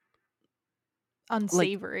 somewhere like,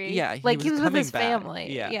 unsavory. yeah, he Like, he was was with coming his back.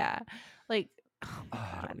 family. Yeah, Yeah. Like, oh my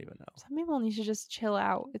I god. don't even know. Some people need to just chill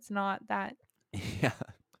out. It's not that Yeah,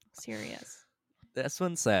 serious. this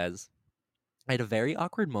one says, I had a very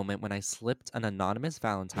awkward moment when I slipped an anonymous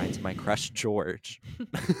Valentine to my crush George.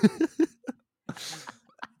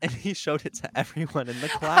 And he showed it to everyone in the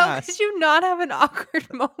How could class. you not have an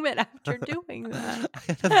awkward moment after doing that? I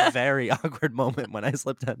had a very awkward moment when I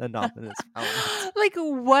slipped an anonymous Valentine. Like,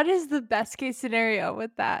 what is the best case scenario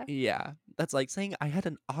with that? Yeah, that's like saying I had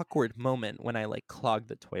an awkward moment when I like clogged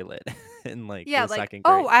the toilet in like Yeah, the like, second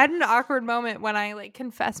oh, grade. I had an awkward moment when I like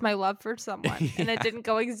confessed my love for someone and it Yeah, didn't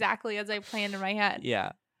go exactly as I planned in my head.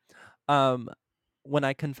 yeah. Um, when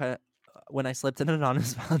when I slipped an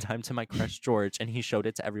anonymous Valentine to my crush George and he showed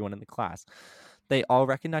it to everyone in the class, they all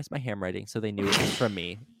recognized my handwriting, so they knew it was from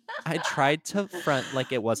me. I tried to front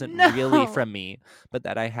like it wasn't really No. from me, but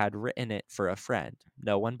that I had written it for a friend.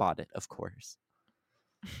 No one bought it, of course.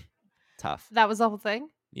 Tough. That was the whole thing?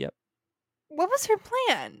 Yep. What was her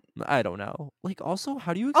plan? I don't know. Like, also,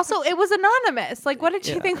 how do you Also, expect? it was anonymous. Like, what did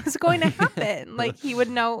she Yeah. think was going to happen? Like, he would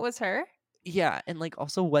know it was her? Yeah, and like,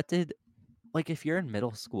 also, what did like if you're in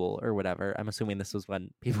middle school or whatever? I'm assuming this was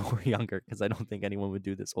when people were younger because I don't think anyone would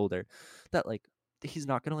do this older. That like he's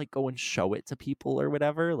not gonna like go and show it to people or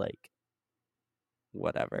whatever. Like,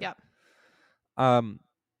 whatever. Yep. Um,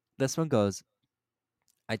 this one goes,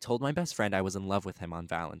 I told my best friend I was in love with him on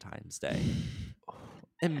Valentine's Day.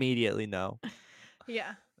 Immediately no.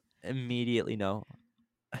 Yeah. Immediately no.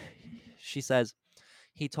 She says,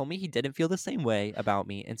 he told me he didn't feel the same way about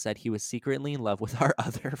me and said he was secretly in love with our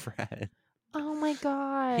other friend. Oh my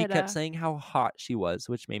He kept god. saying how hot she was,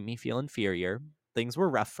 which made me feel inferior. Things were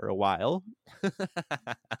rough for a while.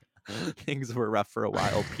 Things were rough for a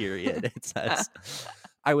while, period. It says.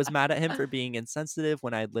 I was mad at him for being insensitive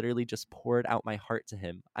when I had literally just poured out my heart to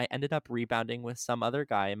him. I ended up rebounding with some other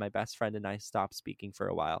guy, and my best friend and I stopped speaking for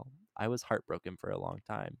a while. I was heartbroken for a long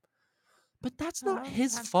time. But that's not Oh,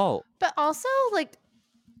 his God. fault. But also, like,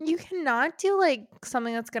 you cannot do, like,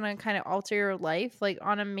 something that's gonna kinda alter your life, like,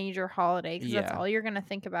 on a major holiday because that's Yeah, all you're gonna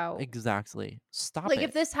think about. exactly. Stop Like, if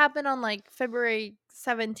it. this happened on, like, February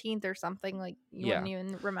 17th or something, like, you wouldn't Yeah.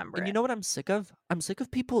 even remember And you it. know what I'm sick of? I'm sick of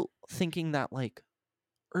people thinking that, like,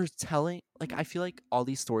 or telling, like, I feel like all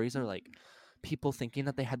these stories are like people thinking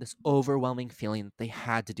that they had this overwhelming feeling that they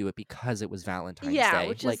had to do it because it was Valentine's Yeah, Day.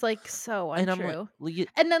 which is, Like, like, so and I'm like, untrue. "Well,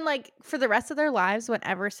 And then, like, for the rest of their lives,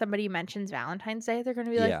 whenever somebody mentions Valentine's Day, they're gonna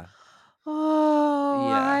be like, yeah, "Oh,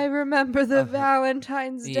 yeah, I remember the uh-huh,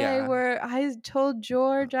 Valentine's Day yeah, where I told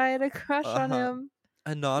George I had a crush on uh-huh, him." Yeah.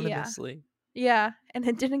 anonymously. Yeah, and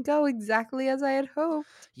it didn't go exactly as I had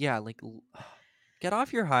hoped. Yeah, like, get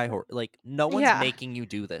off your high horse. Like, no one's Yeah. making you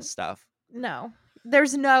do this stuff. No.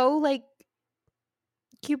 There's no, like,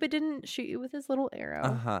 Cupid didn't shoot you with his little arrow.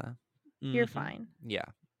 Uh-huh. You're Mm-hmm. fine. Yeah.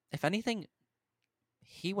 If anything,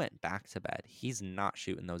 he went back to bed. He's not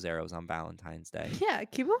shooting those arrows on Valentine's Day. Yeah,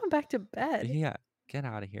 Cupid went back to bed. Yeah, get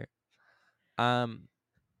out of here. Um,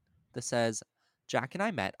 This says, Jack and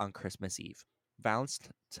I met on Christmas Eve.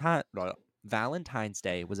 Valentine's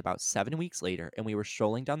Day was about 7 weeks later, and we were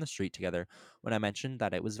strolling down the street together when I mentioned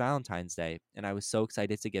that it was Valentine's Day, and I was so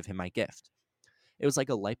excited to give him my gift. It was like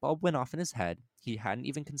a light bulb went off in his head. He hadn't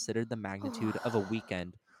even considered the magnitude of a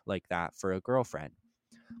weekend like that for a girlfriend.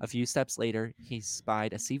 A few steps later, he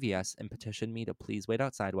spied a CVS and petitioned me to please wait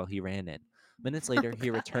outside while he ran in. Minutes Oh later, he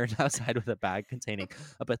god. returned outside with a bag containing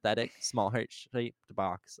a pathetic, small heart-shaped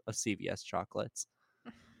box of CVS chocolates.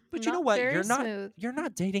 But you know Not what? very smooth. You're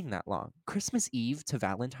not dating that long. Christmas Eve to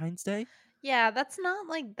Valentine's Day? Yeah, that's not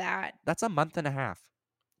like that. That's a month and a half.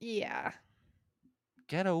 Yeah.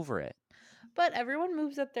 Get over it. But everyone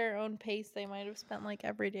moves at their own pace. They might have spent like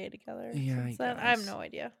every day together Yeah, I since then. I have guess. no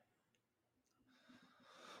idea.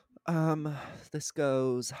 Um, this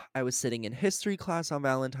goes, I was sitting in history class on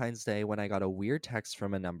Valentine's Day when I got a weird text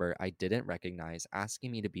from a number I didn't recognize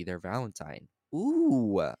asking me to be their Valentine.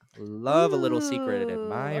 Ooh, love a little secret Ooh,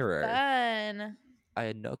 admirer. fun. I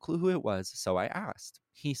had no clue who it was, so I asked.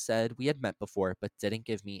 He said we had met before, but didn't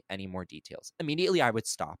give me any more details. Immediately, I would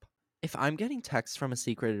stop. If I'm getting texts from a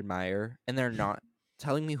secret admirer and they're not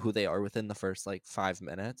telling me who they are within the first like 5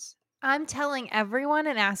 minutes, I'm telling everyone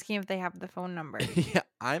and asking if they have the phone number. yeah,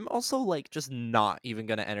 I'm also like just not even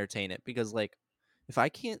gonna entertain it because like if I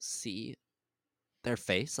can't see their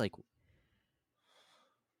face, like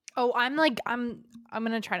Oh, I'm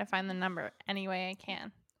gonna try to find the number any way I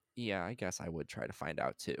can. yeah, I guess I would try to find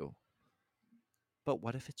out too. But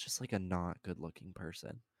what if it's just like a not good looking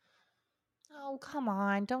person? Oh, come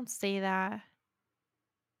on. Don't say that.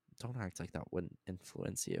 Don't act like that wouldn't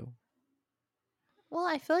influence you. Well,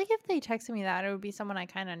 I feel like if they texted me that, it would be someone I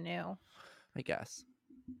kind of knew. I guess.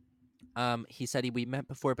 He said we met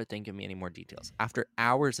before, but didn't give me any more details. After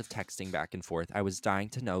hours of texting back and forth, I was dying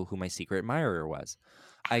to know who my secret admirer was.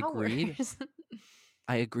 I agreed. Hours.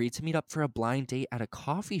 I agreed to meet up for a blind date at a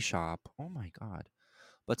coffee shop. Oh my god.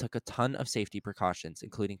 But took a ton of safety precautions,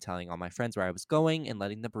 including telling all my friends where I was going and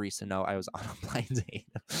letting the barista know I was on a blind date.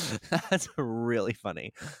 That's really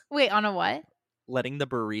funny. Wait, on a what? Letting the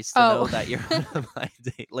barista know Oh, that you're on a blind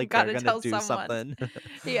date, like they're gotta gonna tell do someone. something.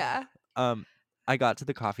 Yeah. um, I got to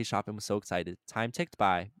the coffee shop and was so excited. Time ticked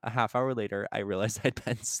by. A half hour later, I realized I'd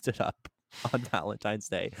been stood up on Valentine's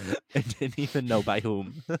Day and didn't even know by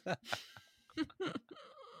whom.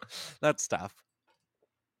 That's tough.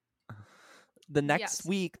 The next Yes.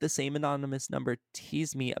 week, the same anonymous number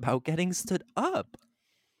teased me about getting stood up.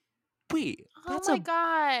 Wait, Oh my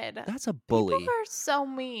god. that's a People bully. are so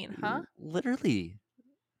mean, huh? Literally.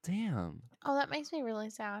 Damn. Oh, that makes me really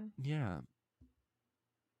sad. Yeah.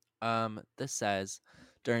 This says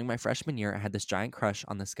during my freshman year, I had this giant crush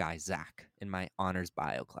on this guy, Zach, in my honors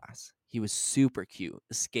bio class. He was super cute,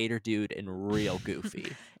 a skater dude and real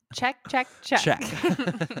goofy. Check, check, check. Check.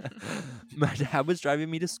 My dad was driving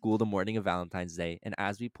me to school the morning of Valentine's Day, and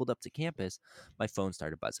as we pulled up to campus, my phone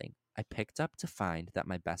started buzzing. I picked up to find that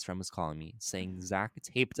my best friend was calling me, saying Zach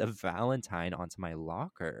taped a Valentine onto my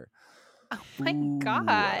locker. Oh my Ooh.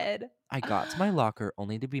 god. I got to my locker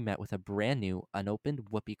only to be met with a brand new, unopened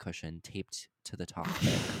whoopee cushion taped to the top of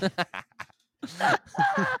it.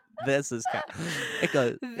 This is kind. It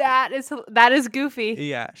goes. That is goofy.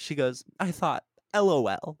 Yeah, she goes. I thought,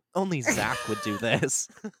 LOL. Only Zach would do this.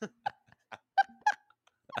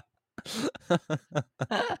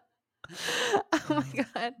 Oh my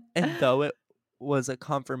god. And though it was a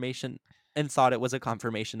confirmation, and thought it was a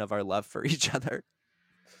confirmation of our love for each other.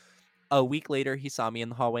 A week later, he saw me in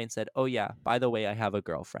the hallway and said, "Oh yeah, by the way, I have a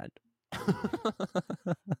girlfriend."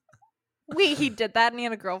 Wait, he did that and he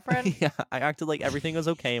had a girlfriend? Yeah, I acted like everything was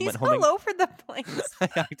okay and He's went home all and over the place. I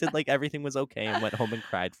acted like everything was okay and went home and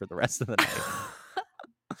cried for the rest of the night.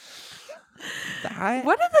 That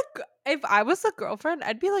What are the if I was the girlfriend,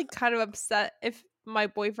 I'd be like kind of upset if my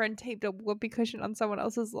boyfriend taped a whoopee cushion on someone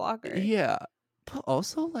else's locker. yeah, but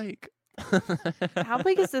also like How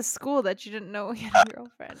big is this school that you didn't know he had a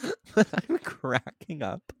girlfriend? but I'm cracking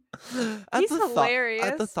up at He's the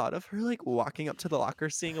hilarious. thought of her like walking up to the locker,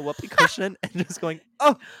 seeing a whoopee cushion, and just going,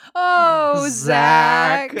 "Oh, Oh,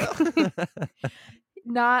 Zach." Zach.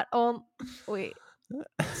 Not on wait,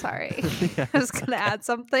 sorry. Yeah, I was it's gonna okay. add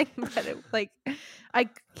something, but I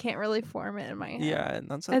can't really form it in my head. Yeah, and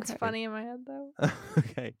that's It's okay. funny in my head though.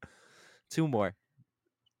 Okay, two more.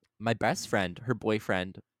 My best friend, her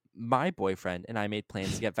boyfriend, my boyfriend, and I made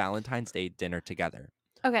plans to get Valentine's Day dinner together.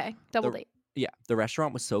 Okay, double The date. Yeah, the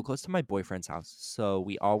restaurant was so close to my boyfriend's house, so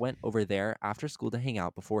we all went over there after school to hang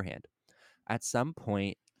out beforehand. At some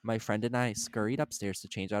point, my friend and I scurried upstairs to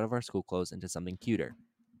change out of our school clothes into something cuter,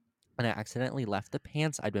 and I accidentally left the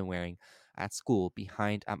pants I'd been wearing at school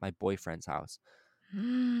behind at my boyfriend's house.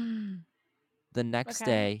 The next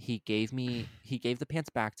Okay. day, he gave the pants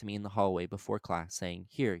back to me in the hallway before class, saying,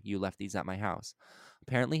 "Here, you left these at my house."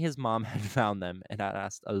 Apparently, his mom had found them and had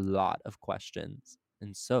asked a lot of questions,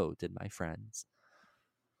 and so did my friends.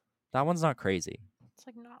 That one's not crazy. It's,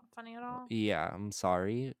 like, not funny at all. Yeah, I'm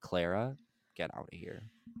sorry, Clara. Get out of here.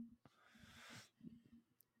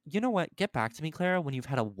 You know what? Get back to me, Clara, when you've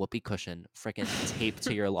had a whoopee cushion freaking taped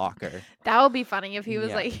to your locker. That would be funny if he was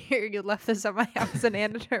Yeah. like, "Here, you left this at my house," and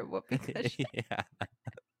handed her a whoopee cushion. Yeah.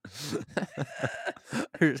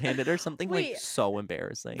 Or handed her something like Wait, so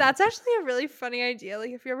embarrassing. that's actually a really funny idea,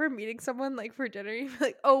 like, if you're ever meeting someone, like, for dinner, you'd be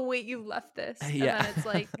like, "Oh, wait, you left this," and Yeah. then it's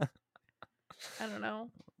like, I don't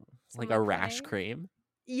know, Like a something rash funny. cream.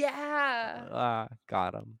 Yeah.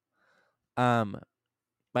 Got him. Um,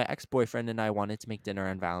 my ex-boyfriend and I wanted to make dinner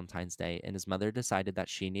on Valentine's Day, and his mother decided that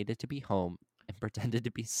she needed to be home and pretended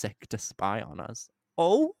to be sick to spy on us.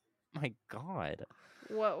 Oh my god.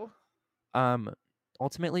 Whoa. Um,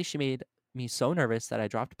 ultimately, she made me so nervous that I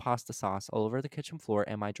dropped pasta sauce all over the kitchen floor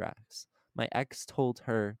and my dress. My ex told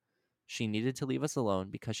her she needed to leave us alone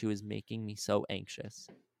because she was making me so anxious.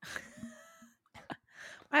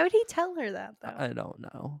 Why would he tell her that, though? I don't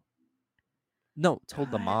know. No,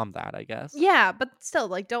 told the God. mom that, I guess. Yeah, but still,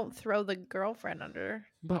 like, don't throw the girlfriend under.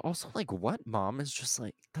 But also, like, what mom is just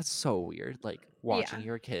like, that's so weird. Like, watching Yeah,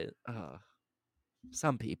 your kid.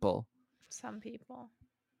 Some people. some people.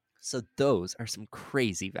 So, those are some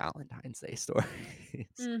crazy Valentine's Day stories.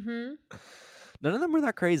 Mhm. None of them were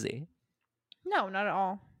that crazy. No, not at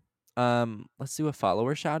all. Let's do a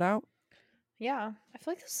follower shout out. Yeah, I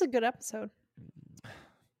feel like this is a good episode.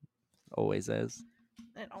 Always is.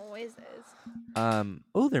 It always is.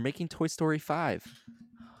 Oh, they're making Toy Story 5.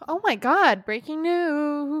 Oh my god, breaking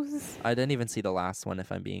news. I didn't even see the last one,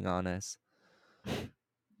 if I'm being honest.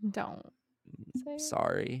 Don't say it.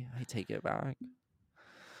 Sorry, I take it back.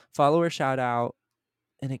 Follower shout out,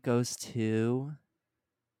 and it goes to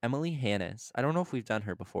Emily Hannis. I don't know if we've done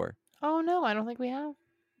her before. Oh no, I don't think we have.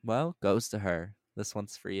 Well, goes to her. This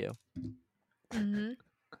one's for you. Mhm.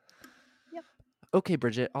 Yep. Okay,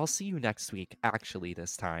 Bridget, I'll see you next week, actually,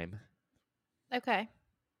 this time. Okay.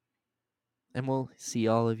 And we'll see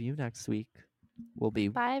all of you next week. We'll be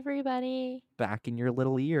Bye everybody. back in your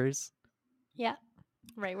little ears. Yeah.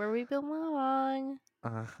 Right where we belong.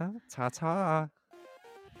 Uh huh. Ta ta.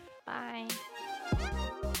 Bye.